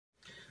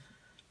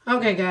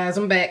Okay guys,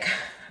 I'm back.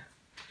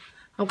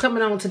 I'm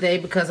coming on today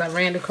because I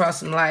ran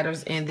across some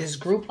lighters in this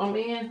group I'm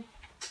in.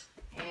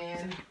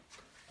 And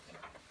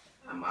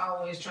I'm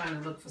always trying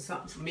to look for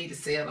something for me to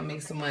sell and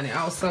make some money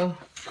also.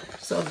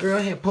 So a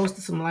girl had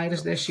posted some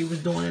lighters that she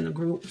was doing in the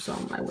group. So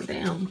I'm like, well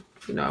damn,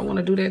 I want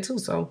to do that too.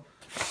 So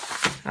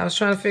I was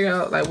trying to figure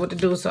out like what to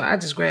do. So I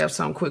just grabbed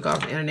something quick off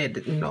the internet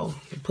to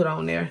put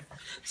on there.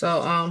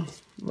 So I'm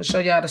gonna show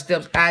y'all the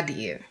steps I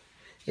did.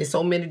 There's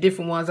so many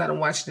different ones I done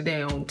watched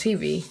today on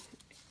TV.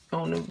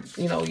 On the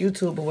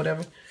YouTube or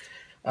whatever.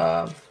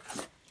 I'm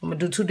gonna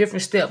do 2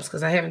 different steps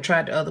because I haven't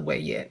tried the other way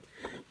yet.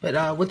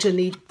 But what you'll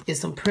need is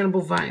some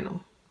printable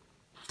vinyl.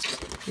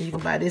 And you can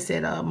buy this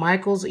at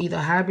Michael's, either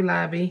Hobby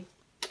Lobby.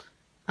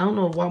 I don't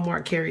know if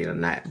Walmart carry it or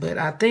not, but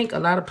I think a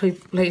lot of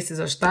places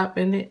are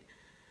stopping it.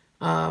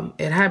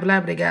 At Hobby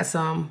Lobby they got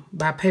some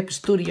by Paper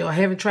Studio. I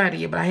haven't tried it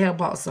yet, but I have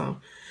bought some.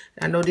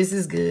 I know this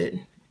is good,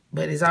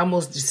 but it's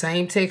almost the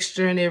same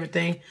texture and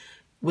everything,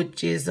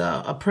 which is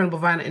a printable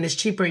vinyl, and it's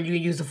cheaper, and you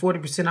can use a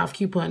 40% off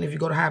coupon if you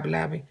go to Hobby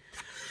Lobby.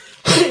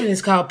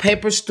 It's called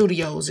Paper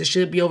Studios. It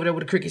should be over there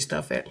with the Cricut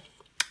stuff at.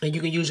 And you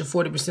can use your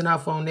 40%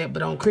 off on that,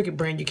 but on Cricut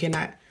brand, you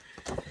cannot.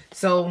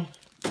 So,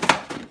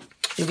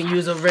 you can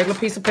use a regular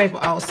piece of paper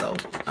also.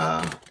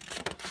 I'm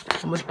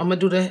going to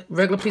do the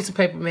regular piece of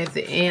paper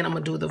method, and I'm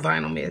going to do the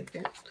vinyl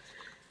method.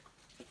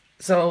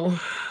 So,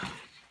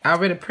 I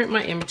already print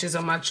my images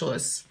on my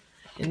choice.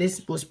 And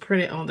this was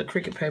printed on the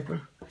Cricut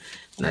paper.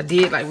 And I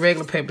did like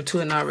regular paper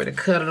too, and I already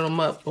cut them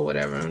up or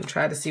whatever and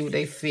tried to see what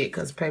they fit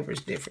because paper is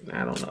different.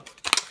 I don't know.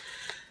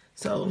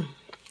 So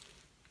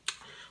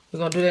we're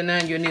going to do that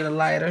now. You'll need a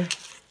lighter.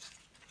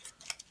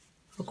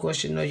 Of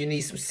course, you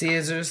need some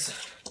scissors.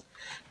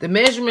 The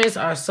measurements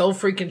are so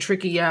freaking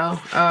tricky, y'all.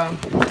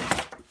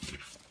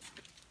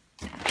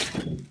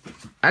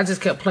 I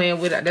just kept playing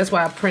with it. That's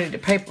why I printed the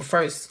paper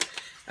first.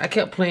 I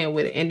kept playing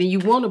with it. And then you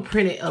want to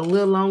print it a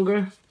little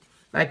longer.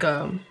 Like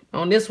on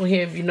this one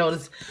here, if you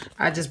notice,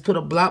 I just put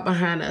a block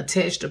behind it,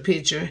 attached the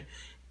picture,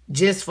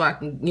 just so I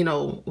can,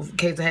 in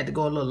case I had to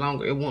go a little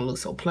longer, it won't look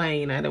so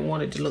plain. I didn't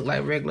want it to look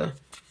like a regular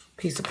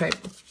piece of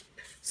paper.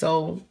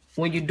 So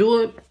when you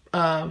do it,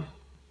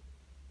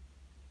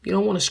 you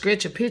don't want to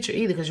stretch your picture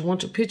either because you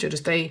want your picture to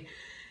stay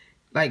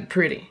like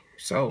pretty.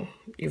 So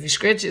if you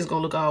stretch it, it's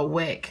going to look all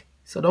whack.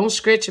 So don't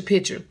stretch your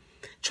picture.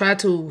 Try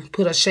to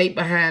put a shape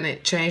behind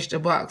it, change the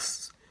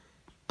box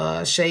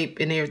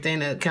shape and everything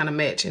to kind of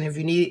match. And if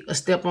you need a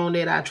step on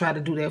that, I try to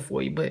do that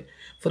for you. But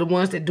for the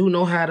ones that do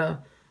know how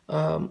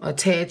to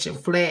attach and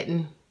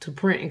flatten to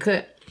print and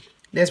cut,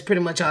 that's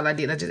pretty much all I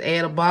did. I just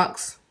add a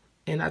box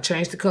and I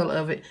changed the color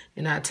of it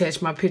and I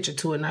attach my picture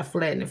to it and I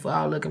flatten it for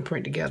all look and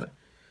print together.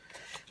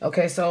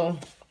 Okay, so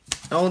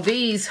on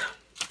these,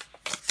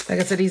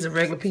 like I said, these are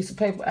regular piece of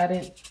paper. I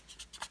didn't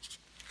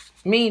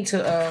mean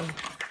to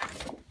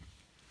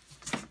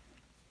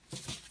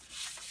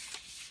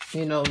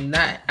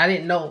I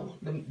didn't know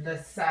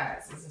the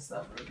sizes and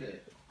stuff were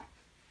good.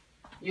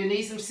 You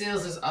need some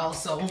scissors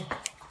also.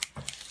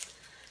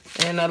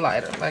 And a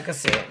lighter, like I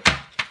said.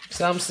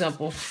 Something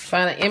simple.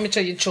 Find an image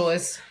of your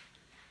choice.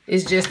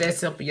 It's just that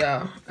simple,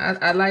 y'all.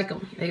 I like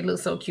them. They look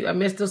so cute. I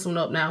messed this one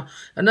up now.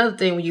 Another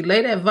thing, when you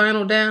lay that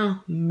vinyl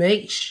down,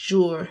 make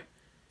sure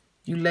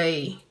you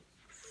lay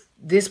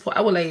this part.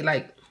 I would lay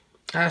like,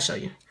 I'll show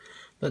you.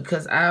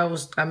 Because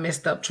I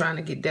messed up trying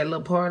to get that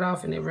little part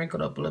off and it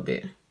wrinkled up a little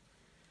bit.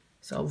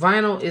 So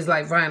vinyl is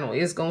like vinyl.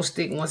 It's going to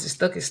stick. Once it's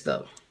stuck, it's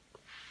stuck.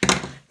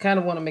 Kind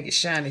of want to make it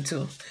shiny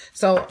too.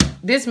 So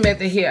this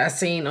method here I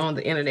seen on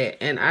the internet.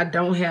 And I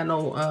don't have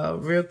no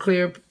real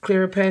clear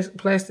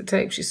plastic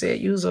tape. She said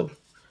use a,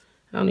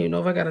 I don't even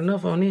know if I got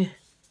enough on it.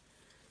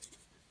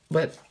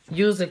 But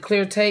use a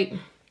clear tape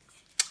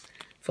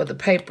for the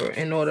paper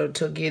in order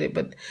to get it.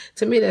 But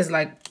to me that's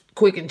like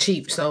quick and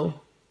cheap.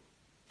 So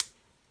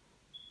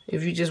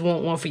if you just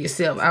want one for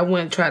yourself, I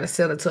wouldn't try to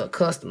sell it to a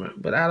customer.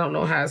 But I don't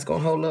know how it's going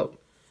to hold up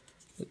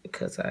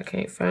because I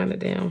can't find the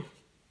damn.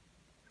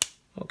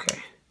 Okay.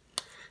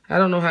 I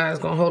don't know how it's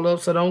going to hold up,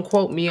 so don't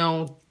quote me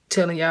on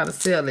telling y'all to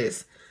sell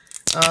this.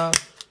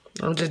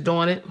 I'm just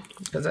doing it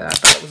because I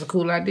thought it was a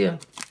cool idea.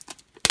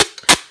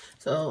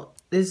 So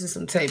this is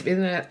some tape.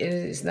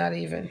 It's not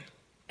even,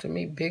 to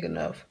me, big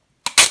enough.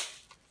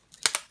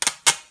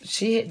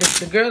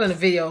 The girl in the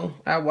video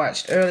I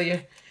watched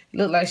earlier,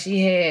 looked like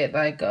she had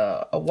like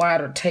a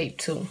wider tape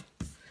too.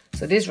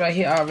 So this right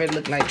here already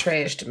looked like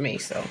trash to me.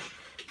 So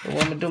what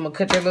I'm gonna do, I'm gonna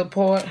cut that little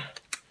part.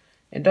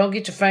 And don't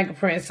get your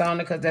fingerprints on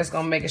it because that's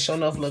gonna make it sure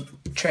enough look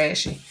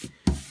trashy.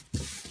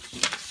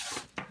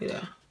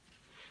 Yeah.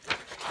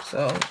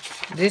 So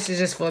this is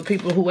just for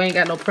people who ain't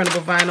got no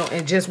printable vinyl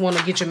and just want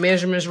to get your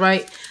measurements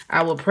right.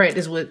 I will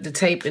practice with the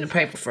tape and the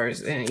paper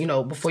first, and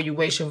before you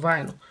waste your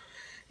vinyl.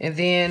 And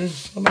then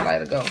where my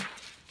lighter go?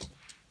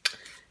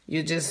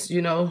 You just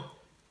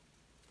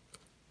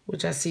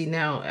which I see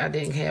now, I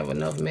didn't have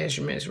enough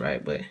measurements,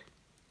 right? But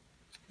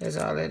that's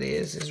all that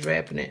is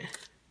wrapping it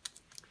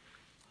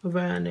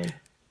around there.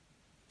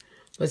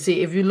 But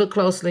see, if you look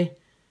closely,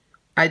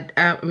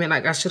 I mean,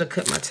 like I should have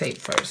cut my tape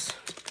first.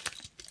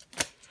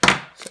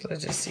 So So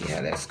let's just see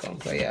how that's gonna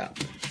play out.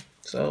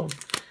 So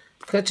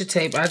cut your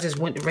tape. I just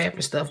went to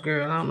wrapping stuff,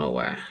 girl. I don't know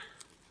why.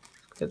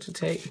 Cut your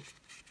tape.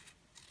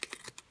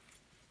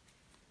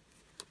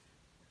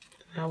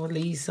 I would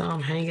leave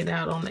some hanging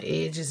out on the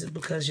edges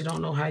because you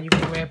don't know how you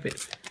can wrap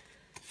it.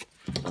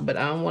 But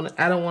I don't want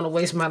to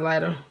waste my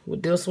lighter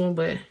with this one,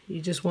 but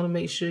you just want to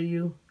make sure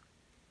you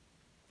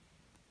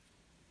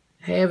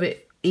have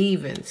it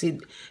even. See,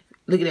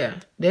 look at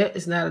that. That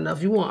is not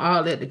enough. You want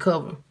all that to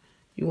cover.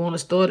 You want to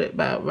start it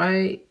about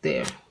right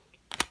there.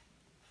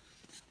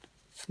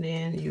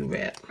 Then you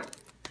wrap.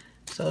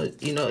 So,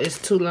 you know,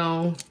 it's too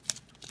long.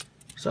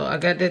 So I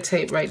got that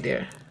tape right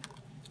there.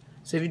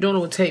 So if you don't know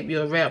what tape,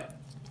 you'll wrap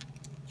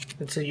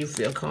until you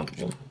feel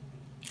comfortable.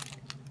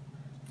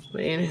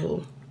 But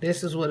anywho,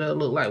 this is what it'll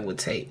look like with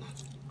tape.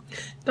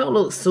 Don't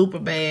look super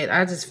bad.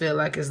 I just feel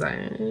like it's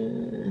like,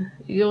 you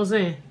know what I'm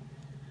saying?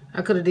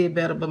 I could have did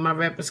better, but my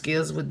wrapping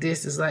skills with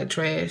this is like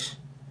trash.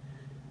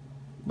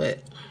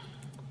 But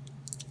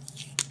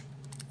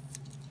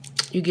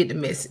you get the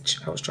message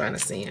I was trying to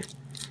send.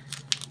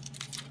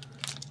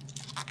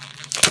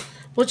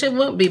 Which it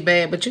wouldn't be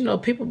bad, but you know,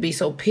 people be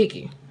so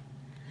picky.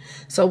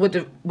 So with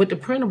the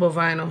printable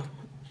vinyl,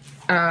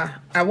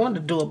 I wanted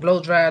to do a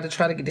blow dryer to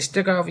try to get the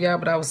sticker off, y'all,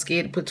 but I was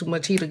scared to put too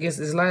much heat against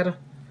this lighter.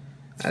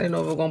 I didn't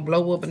know if it was going to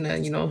blow up and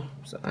then, you know,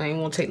 so I ain't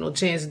want to take no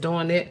chance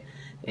doing that.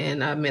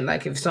 And I mean,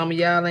 like, if some of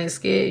y'all ain't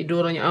scared, you do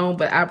it on your own,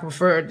 but I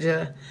preferred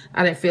to,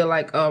 I didn't feel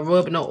like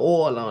rubbing no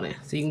oil on it.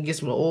 So you can get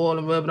some oil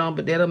and rub it on,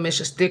 but that'll mess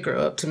your sticker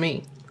up to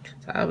me.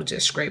 So I was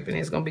just scraping it.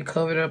 It's going to be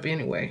covered up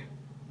anyway.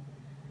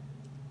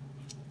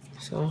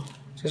 So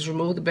just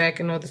remove the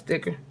backing of the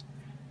sticker.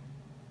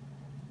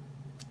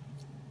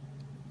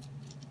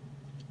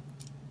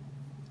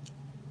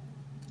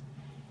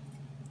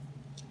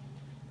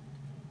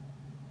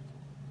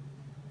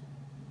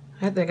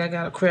 I think I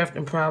got a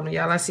crafting problem,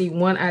 y'all. I see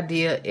one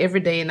idea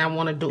every day and I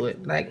want to do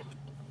it. Like,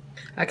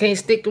 I can't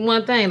stick to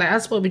one thing. Like, I'm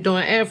supposed to be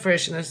doing air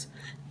fresheners,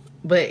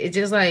 but it's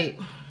just like,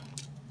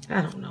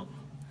 I don't know.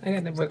 I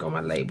got to work on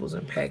my labels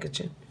and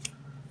packaging.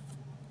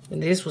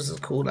 And this was a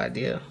cool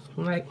idea.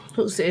 I'm like,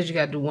 who says you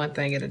got to do one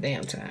thing at a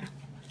damn time?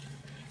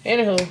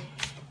 Anywho,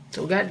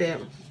 so we got that.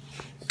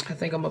 I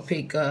think I'm going to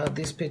pick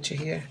this picture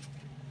here.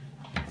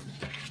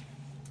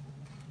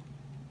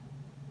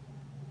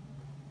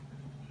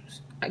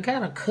 I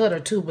got a cutter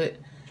too, but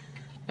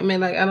I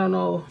mean, like, I don't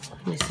know.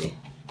 Let me see.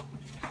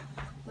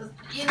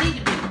 You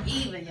need to be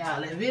even,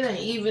 y'all. If it ain't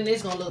even,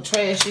 it's gonna look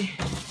trashy.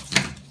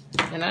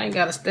 And I ain't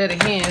got a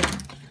steady hand.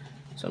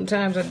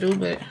 Sometimes I do,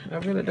 but I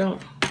really don't.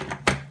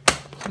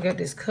 I got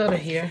this cutter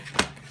here.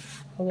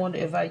 I wonder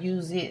if I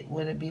use it,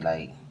 would it be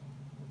like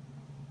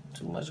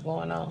too much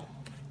going on?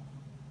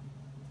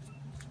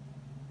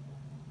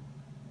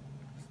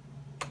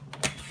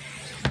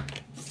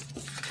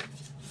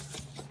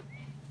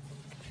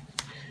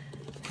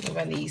 If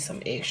I need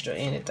some extra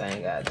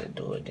anything, I just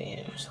do it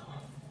then. So.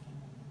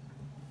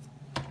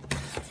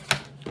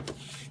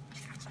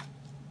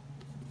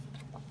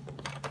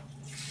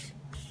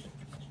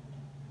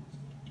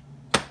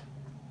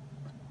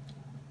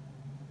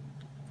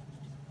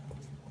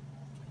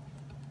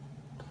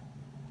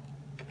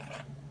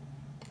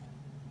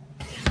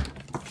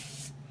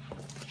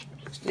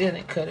 Still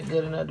didn't cut it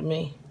good enough to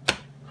me.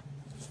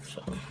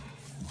 So,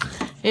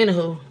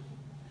 anywho,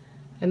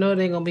 I know it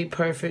ain't gonna be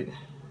perfect.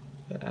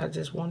 But I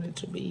just want it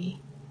to be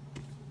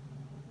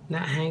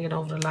not hanging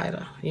over the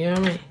lighter. You know what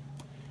I mean?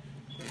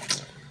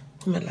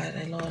 I'm gonna light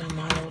that, Lord. I'm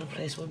all over the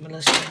place with my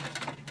little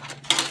stuff.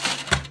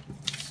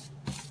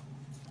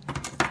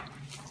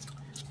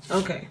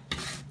 Okay.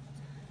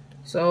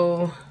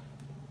 So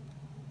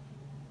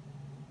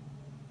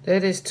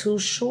that is too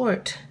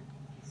short.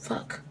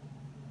 Fuck.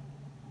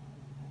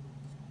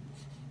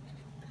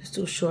 It's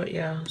too short,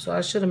 y'all. So I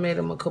should have made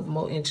them a couple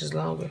more inches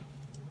longer.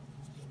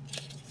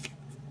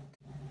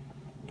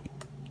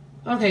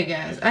 Okay,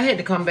 guys, I had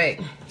to come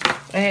back.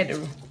 I had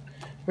to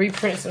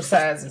reprint some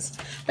sizes.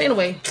 But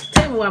anyway,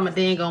 tell me why my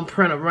dang on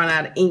printer run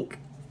out of ink.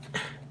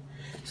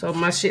 So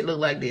my shit look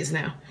like this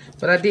now.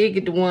 But I did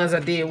get the ones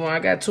I did want. I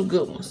got two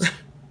good ones.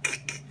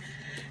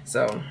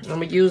 So I'm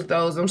gonna use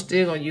those. I'm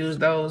still gonna use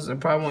those. I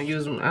probably won't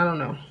use them. I don't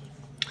know.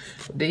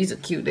 But these are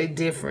cute. They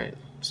different.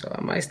 So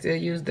I might still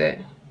use that.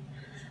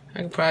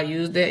 I can probably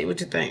use that.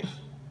 What you think?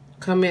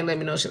 Comment and let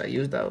me know, should I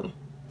use those?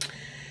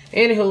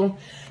 Anywho,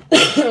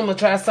 I'm gonna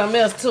try something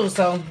else too.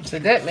 So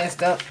that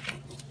messed up.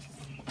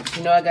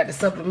 You know, I got the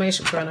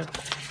sublimation printer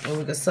and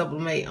we can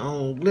sublimate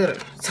on glitter.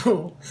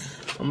 So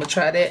I'm gonna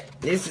try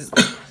that. This is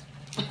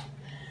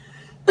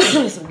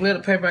some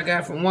glitter paper I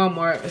got from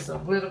Walmart. It's a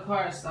glitter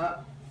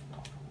cardstock.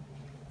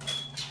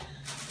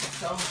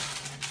 So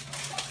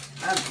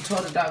I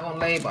tore the doggone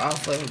label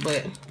off of it,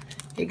 but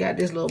it got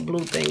this little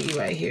blue thingy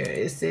right here.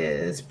 It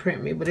says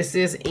print me, but it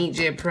says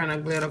inkjet printer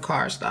glitter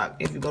cardstock.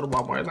 If you go to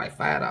Walmart, it's like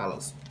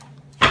 $5.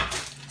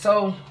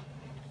 So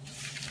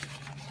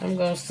I'm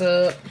gonna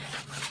sub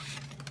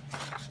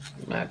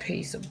my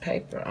piece of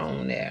paper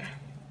on there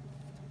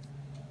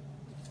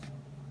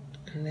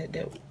and let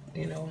that,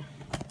 you know,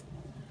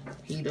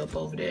 heat up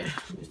over there.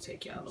 Let me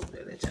take y'all over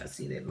there, let y'all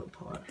see that little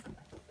part.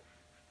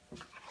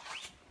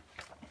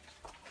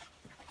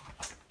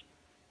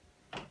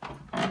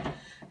 I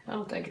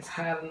don't think it's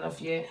hot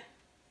enough yet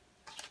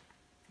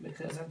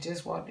because I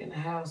just walked in the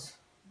house,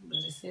 but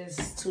it says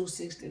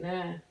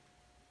 269.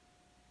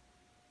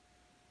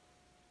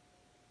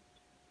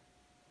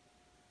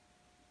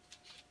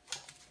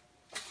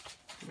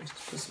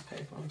 Let's put some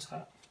paper on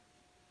top.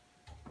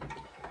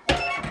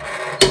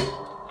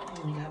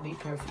 You gotta be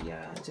perfect,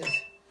 y'all.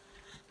 Just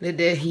let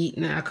that heat.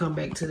 Now I'll come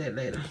back to that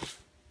later.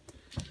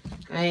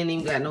 I ain't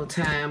even got no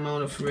time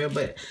on it for real,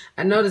 but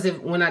I notice if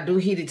when I do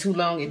heat it too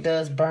long, it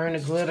does burn the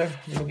glitter.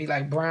 It'll be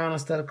like brown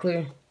instead of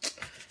clear.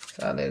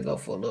 So I'll let it go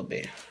for a little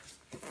bit.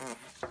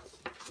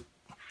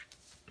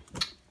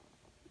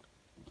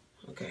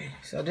 Okay,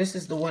 so this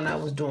is the one I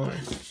was doing.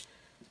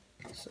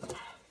 So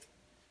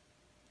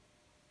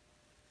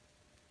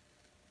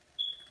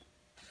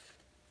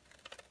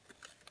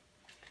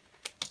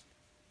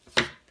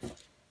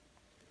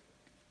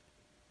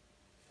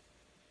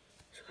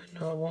I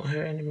know I want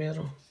her in the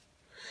middle.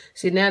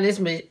 See, now this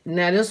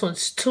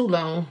one's too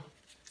long.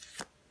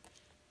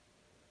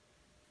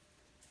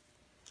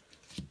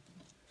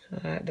 So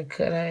I have to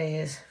cut her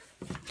ass.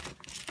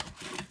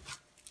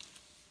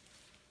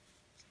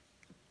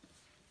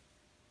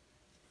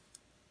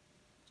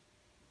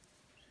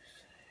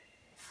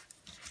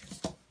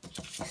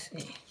 Let's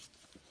see.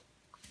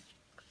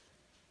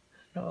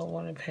 I know I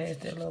want to pass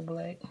that little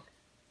black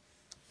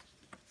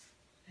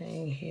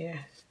thing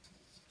here.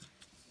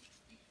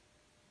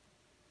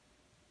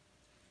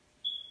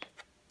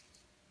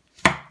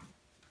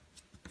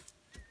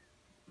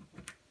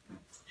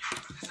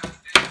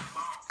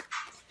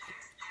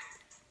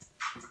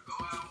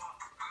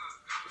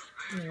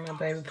 And my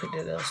baby put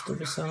that little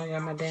stupid song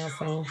on my damn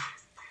phone.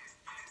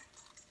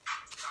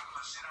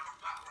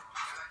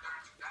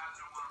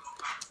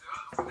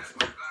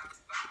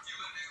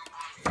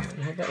 I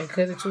hope I didn't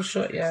cut it too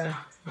short, y'all.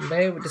 I'm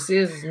bad with the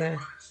scissors now.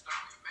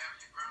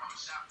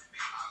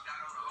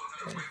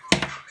 Okay.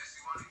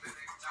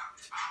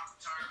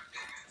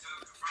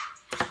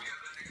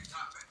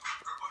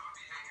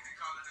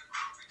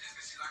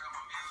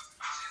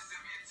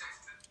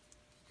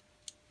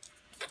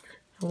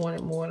 I want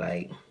it more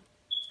like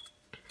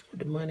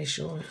the money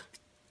showing.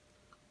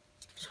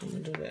 So I'm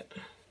gonna do that.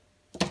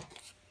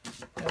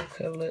 I'll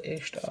cut a little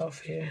extra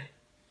off here.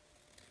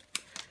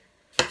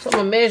 So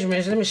my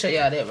measurements, let me show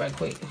y'all that right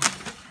quick.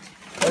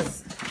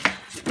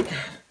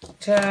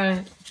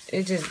 Child,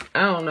 it just,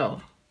 I don't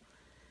know.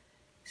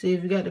 See,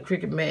 if you got the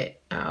Cricut mat,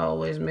 I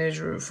always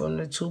measure it from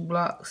the 2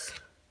 blocks.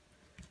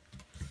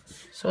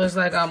 So it's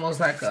like almost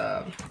like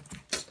a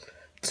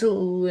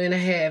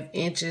 2.5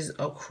 inches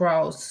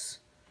across.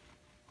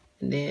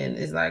 And then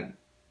it's like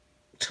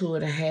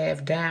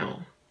 2.5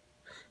 down.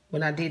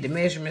 When I did the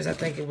measurements, I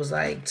think it was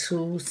like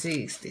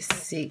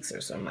 266 or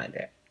something like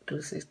that.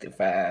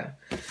 265.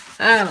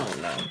 I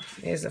don't know.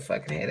 It's a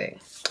fucking headache.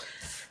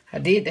 I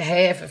did the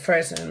half at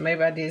first, and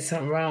maybe I did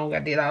something wrong. I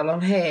did all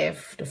on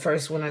half the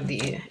first one I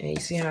did. And you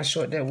see how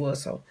short that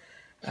was, so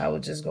I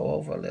would just go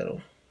over a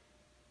little.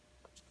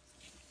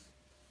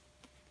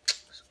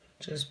 So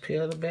just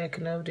peel the back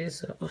of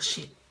this up. Oh,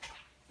 shit.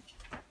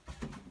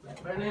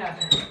 Let's burn it out.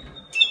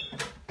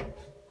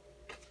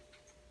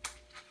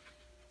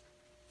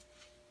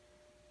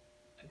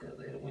 I could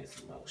let it win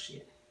some more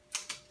shit.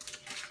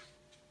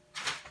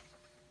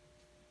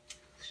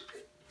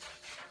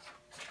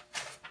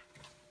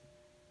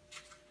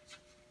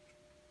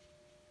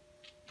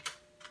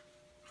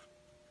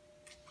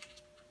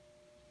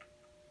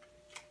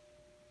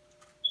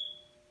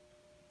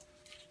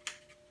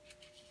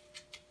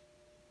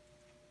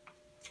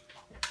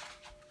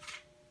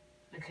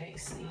 Can't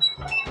see.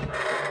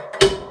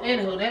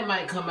 Anywho, that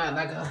might come out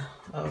like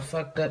a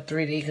fucked up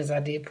 3D because I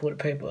did pull the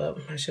paper up.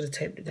 I should have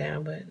taped it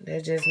down, but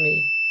that's just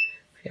me.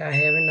 If y'all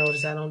haven't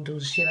noticed, I don't do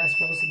the shit I'm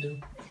supposed to do.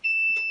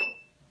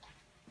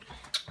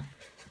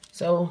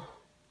 So,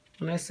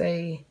 when I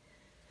say,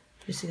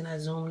 you see, can I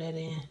zoom that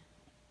in?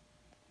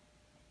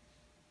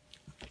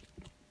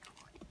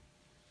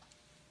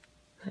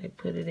 I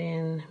put it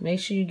in.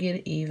 Make sure you get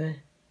it even.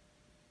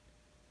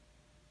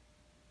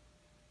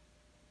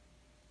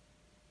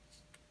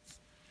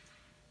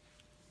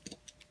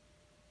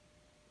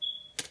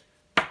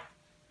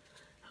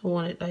 I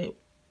want it like,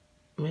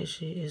 make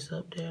sure it's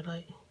up there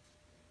like.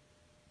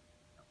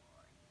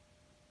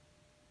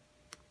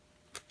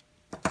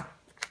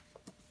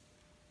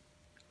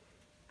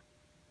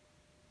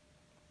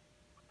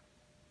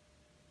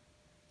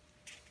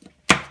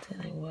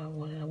 That ain't what I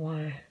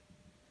wanted.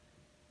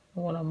 I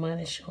want our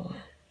money showing.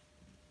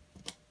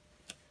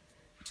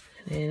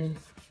 And then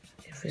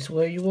if it's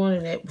where you want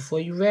it at before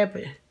you wrap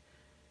it,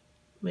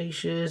 make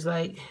sure it's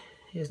like,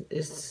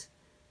 it's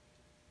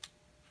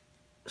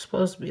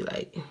supposed to be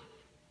like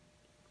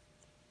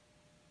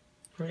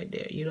right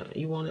there.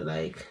 You want it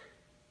like,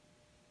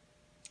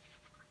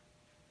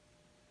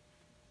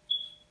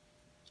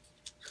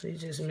 so you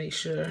just make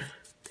sure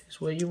it's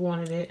where you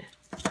want it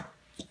at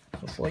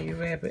before you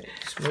wrap it.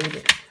 Smooth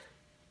it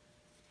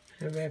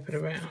and wrap it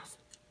around.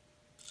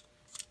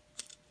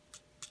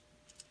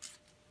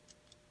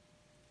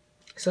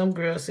 Some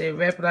girls say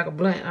wrap it like a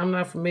blunt. I'm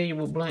not familiar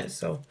with blunts,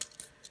 so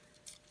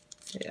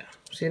yeah.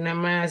 See, now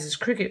mine is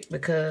crooked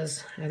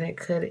because I didn't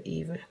cut it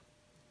even.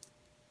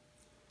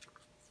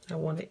 I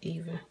want it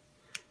even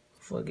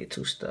before I get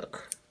too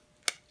stuck.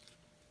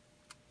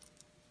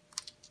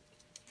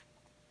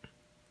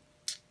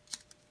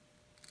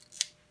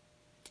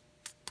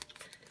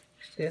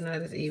 Still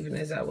not as even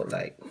as I would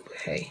like, but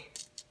hey.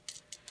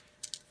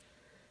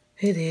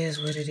 It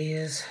is what it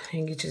is. You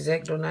can get your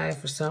X-Acto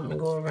knife or something and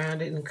go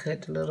around it and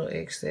cut the little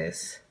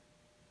excess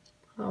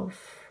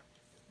off.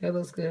 That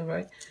looks good,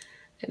 right?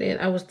 And then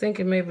I was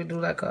thinking maybe do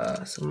like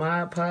some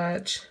Mod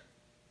Podge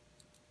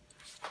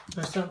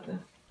or something.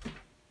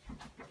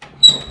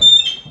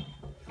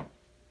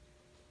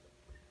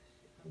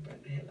 I'm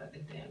burning the hell out of the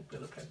damn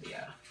glitter paper,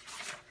 y'all.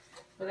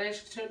 But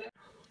actually turned out,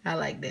 I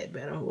like that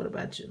better. What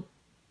about you?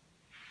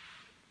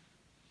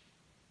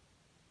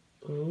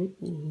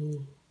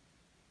 Ooh.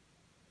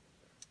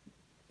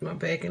 My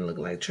backing look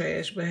like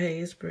trash, but hey,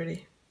 it's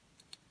pretty.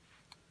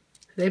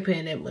 They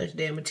paying that much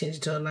damn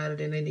attention to a lighter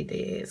than they need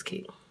their ass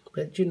kicked.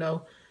 But you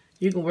know,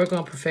 you can work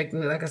on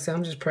perfecting it. Like I said,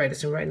 I'm just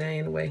practicing right now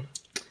anyway.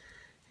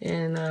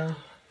 And I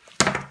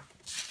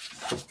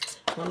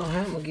don't know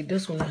how I'm gonna get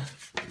this one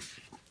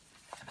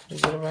to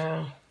get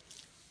around.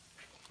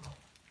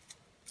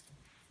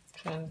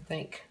 Trying to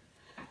think.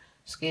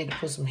 Scared to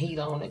put some heat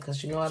on it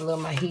because you know I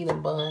love my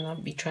heating bun.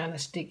 I'll be trying to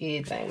stick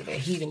everything with that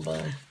heating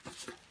bun.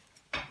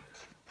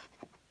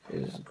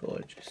 This is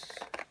gorgeous.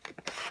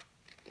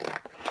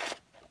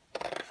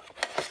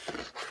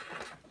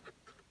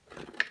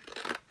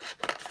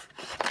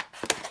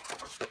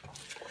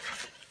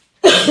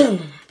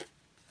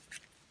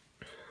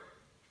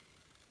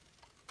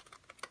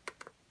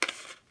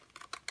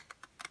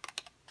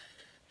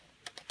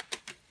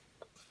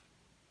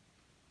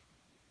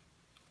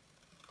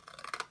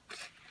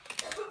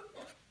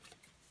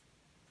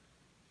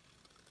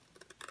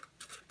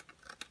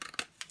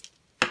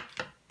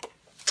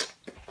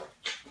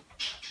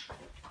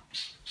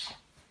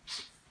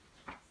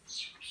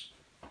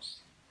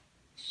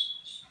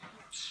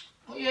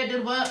 Yeah,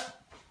 do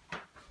what?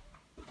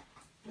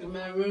 In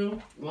my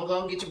room. You wanna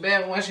go and get your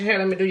bath and wash your hair?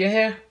 Let me do your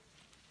hair.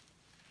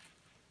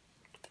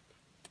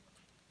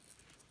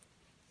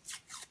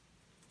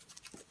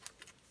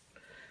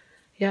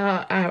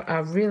 Y'all, I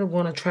really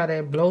want to try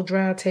that blow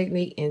dry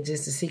technique and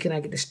just to see can I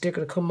get the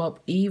sticker to come up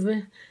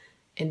even.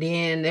 And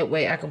then that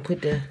way I can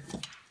put the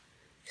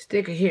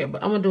sticker here.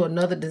 But I'm going to do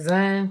another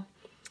design.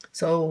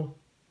 So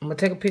I'm going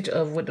to take a picture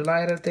of what the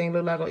lighter thing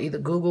look like or either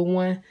Google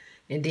one.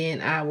 And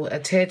then I will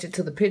attach it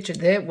to the picture.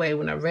 That way,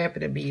 when I wrap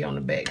it, it'll be on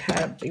the back.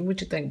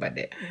 What you think about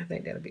that? I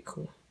think that'll be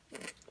cool.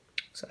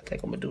 So I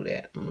think I'm going to do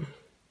that.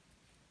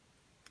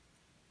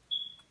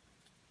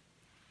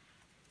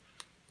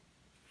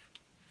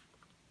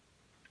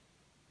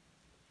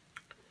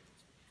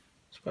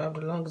 It's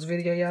probably the longest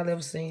video y'all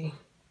ever seen.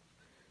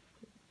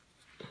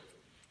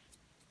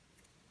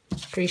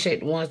 Appreciate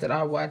the ones that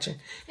are watching.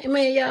 Hey,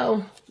 man,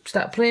 y'all,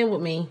 stop playing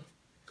with me.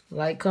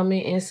 Like,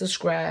 comment, and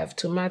subscribe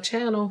to my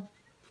channel.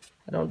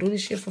 I don't do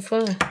this shit for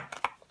fun.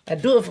 I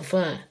do it for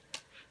fun,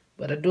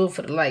 but I do it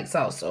for the likes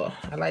also.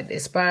 I like to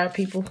inspire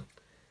people.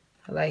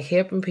 I like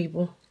helping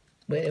people.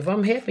 But if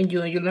I'm helping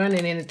you and you're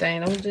learning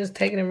anything, don't just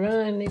take it and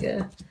run,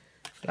 nigga.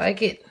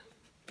 Like it.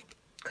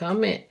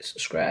 Comment.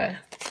 Subscribe.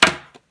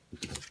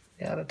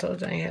 Y'all, I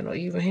told you I ain't had no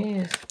even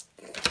hands.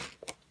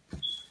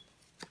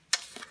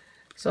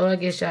 So I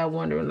guess y'all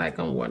wondering, like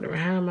I'm wondering,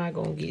 how am I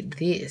going to get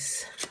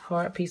this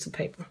hard piece of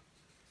paper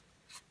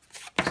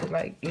to,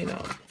 like, you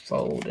know,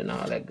 fold and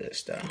all that good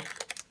stuff?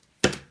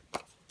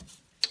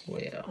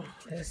 Well,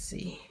 let's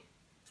see.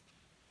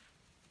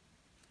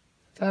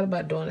 Thought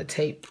about doing a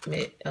tape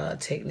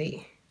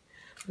technique.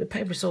 The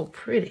paper's so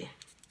pretty.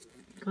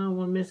 I don't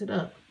want to mess it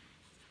up.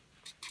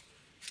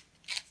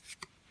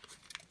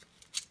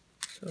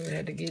 So I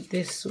had to get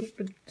this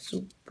super,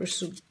 super,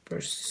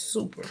 super,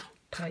 super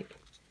tight.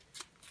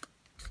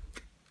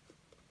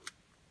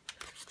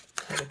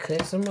 Gotta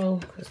cut some more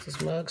because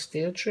this mug's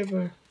still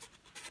tripping.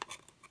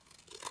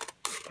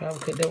 Probably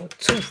cut that with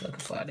too fucking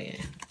far in.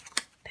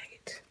 Dang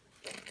it.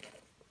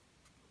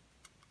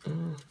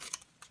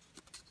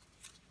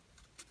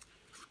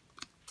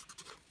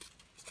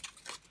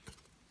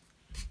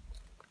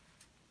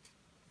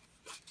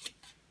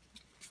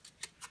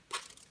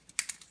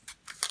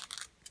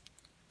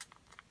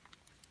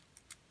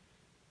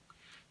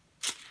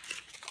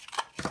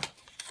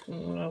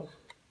 No.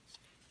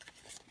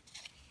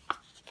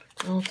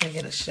 I don't think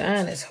it'll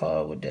shine as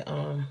hard with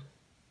the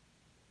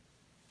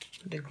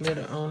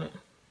glitter on it.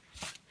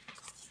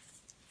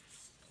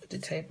 With the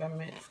tape I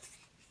meant.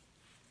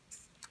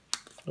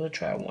 We'll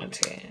try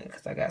 110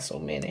 because I got so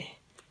many.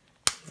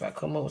 If I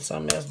come up with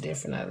something else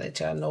different, I'll let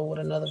y'all know what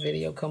another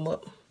video come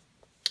up.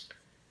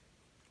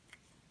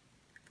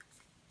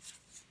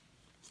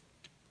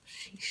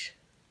 Sheesh.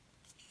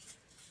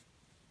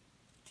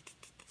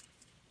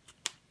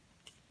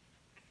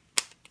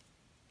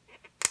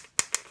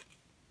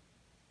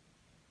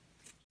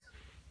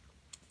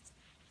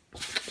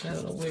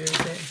 is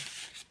that?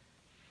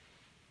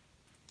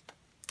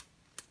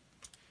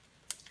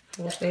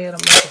 I wish they had a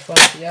microphone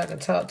so y'all can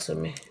talk to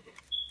me.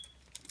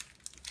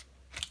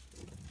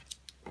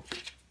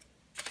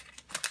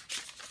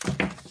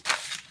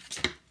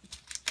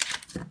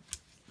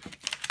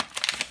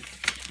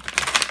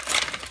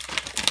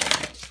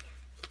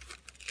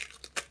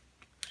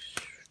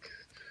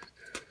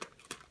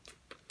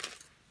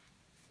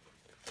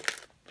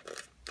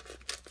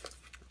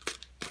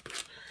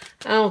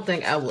 I don't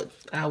think I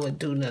would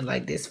do nothing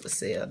like this for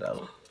sale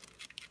though.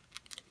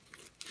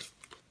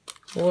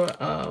 Or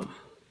I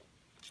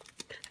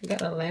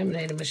got a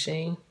laminating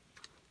machine.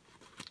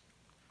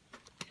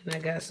 And I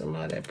got some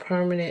of that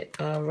permanent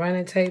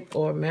running tape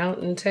or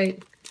mounting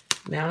tape,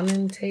 or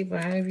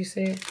however you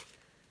say it.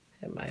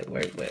 That might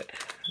work, but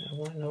I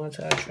won't know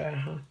until I try,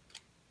 huh?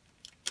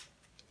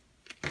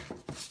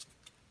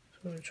 So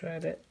we'll try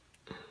that.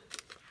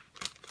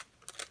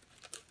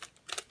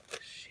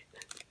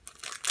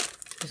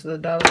 This is a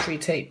Dollar Tree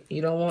tape.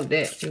 You don't want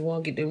that. You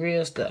want to get the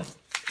real stuff.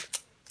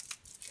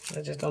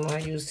 I just don't know how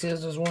to use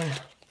scissors one.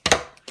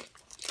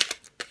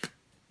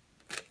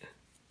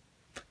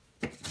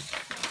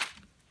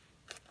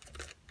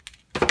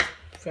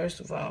 First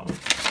of all,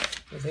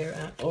 very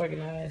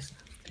unorganized.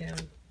 Damn.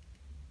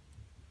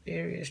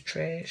 Various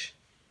trash.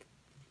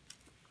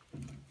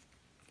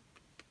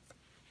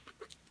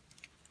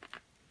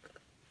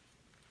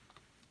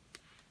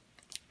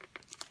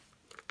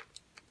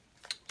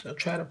 So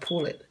try to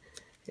pull it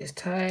as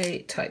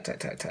tight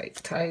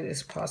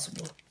as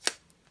possible.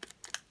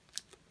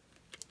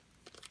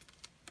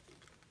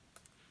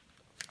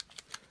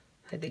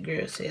 Like the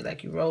girl said,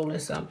 like you rolling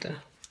something,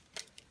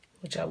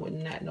 which I would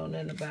not know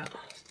nothing about.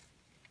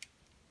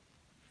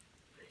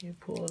 You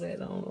pull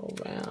that on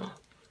around.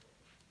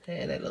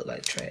 Yeah, that look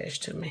like trash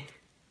to me.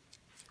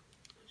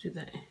 What you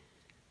think?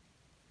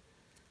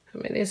 I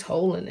mean, it's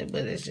hole in it,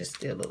 but it just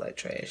still look like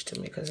trash to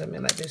me. Because, I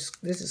mean, like this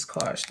is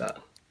cardstock.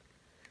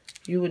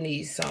 You would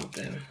need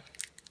something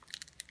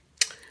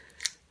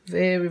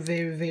very,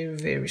 very, very,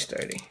 very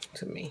sturdy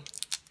to me.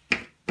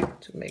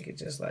 To make it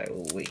just like,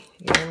 ooh wee.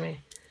 You know what I mean?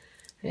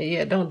 And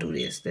yeah, don't do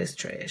this. That's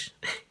trash.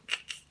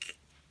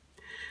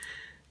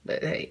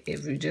 But hey,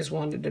 if you just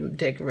wanted to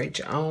decorate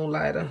your own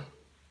lighter,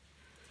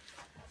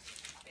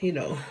 you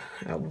know,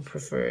 I would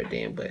prefer it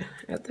then. But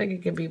I think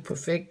it can be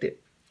perfected.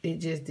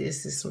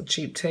 This is some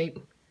cheap tape.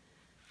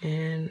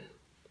 And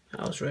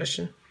I was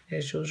rushing,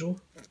 as usual.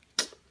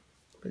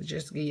 But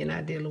just to give you an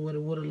idea of what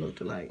it would have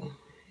looked like.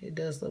 It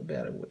does look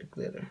better with the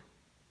glitter.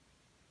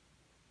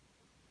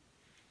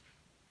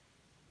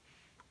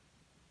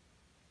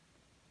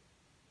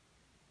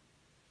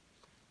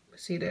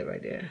 See that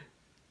right there?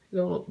 It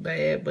don't look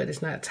bad, but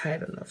it's not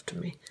tight enough to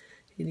me.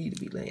 You need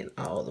to be laying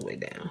all the way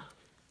down.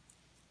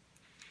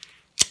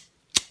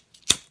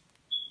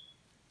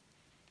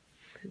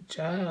 Good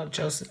job,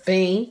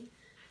 Josephine.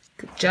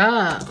 Good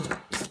job.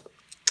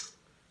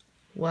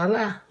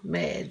 Voila,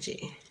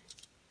 magic.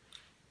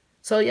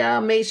 So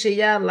y'all make sure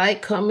y'all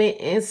like, comment,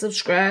 and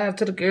subscribe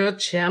to the girl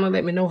channel.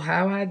 Let me know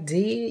how I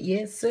did.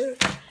 Yes, sir.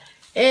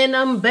 And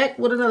I'm back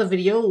with another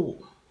video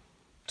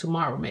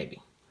tomorrow,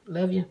 maybe.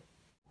 Love you.